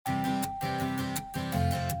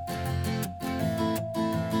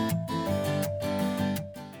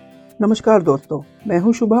नमस्कार दोस्तों, मैं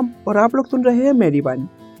हूं शुभम और आप लोग सुन रहे हैं मेरी वाणी।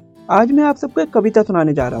 आज मैं आप सबको एक कविता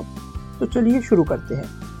सुनाने जा रहा हूं, तो चलिए शुरू करते हैं।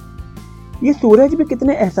 ये सूरज भी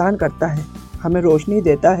कितने एहसान करता है, हमें रोशनी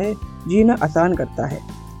देता है, जीना आसान करता है।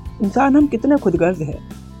 इंसान हम कितने खुदगर्ज हैं,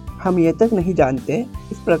 हम ये तक नहीं जानते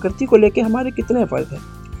इस प्रकृति को लेके हमारे कितने फ़र्ज हैं।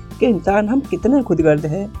 कि इंसान हम कितने खुदगर्ज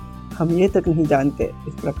हैं, हम ये तक नहीं जानते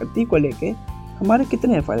इस प्रकृति को लेके हमारे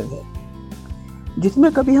कितने फ़र्ज हैं।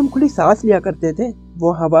 जिसमें कभी हम खुली सांस लिया करते थे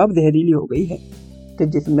वो हवा अब जहरीली हो गई है। कि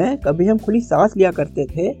जिसमें कभी हम खुली सांस लिया करते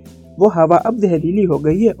थे वो हवा अब जहरीली हो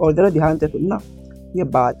गई है। और ज़रा ध्यान से सुनना, ये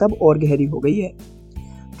बात अब और गहरी हो गई है।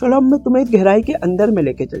 चलो अब मैं तुम्हें इस गहराई के अंदर में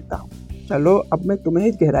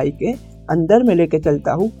लेके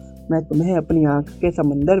चलता हूँ। मैं तुम्हें अपनी आँख के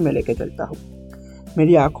समंदर में लेके चलता हूँ।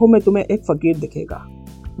 मेरी आँखों में तुम्हें एक फ़कीर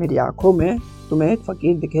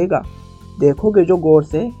दिखेगा। देखोगे जो गौर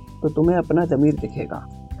से तो तुम्हें अपना ज़मीर दिखेगा।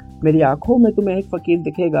 मेरी आँखों में तुम्हें एक फ़कीर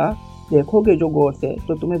दिखेगा। देखोगे जो गौर से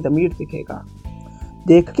तो तुम्हें ज़मीर दिखेगा।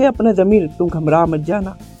 देख के अपना ज़मीर तुम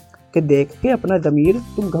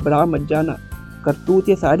घबरा मत जाना। करतूत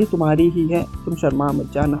ये सारी तुम्हारी ही है, तुम शर्मा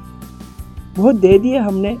मत जाना। बहुत दे दिए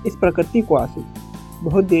हमने इस प्रकृति को आंसू,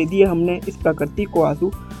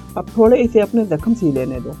 अब थोड़े इसे अपने जख्म सी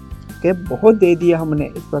लेने दो। कि बहुत दे दिए हमने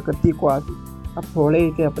इस प्रकृति को आंसू, अब थोड़े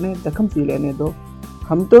इसे अपने जख्म सी लेने दो।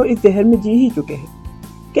 हम तो इस जहर में जी ही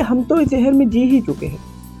चुके हैं।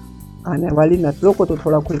 आने वाली नस्लों को तो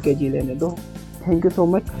थोड़ा खुल के जी लेने दो। Thank you so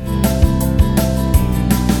much.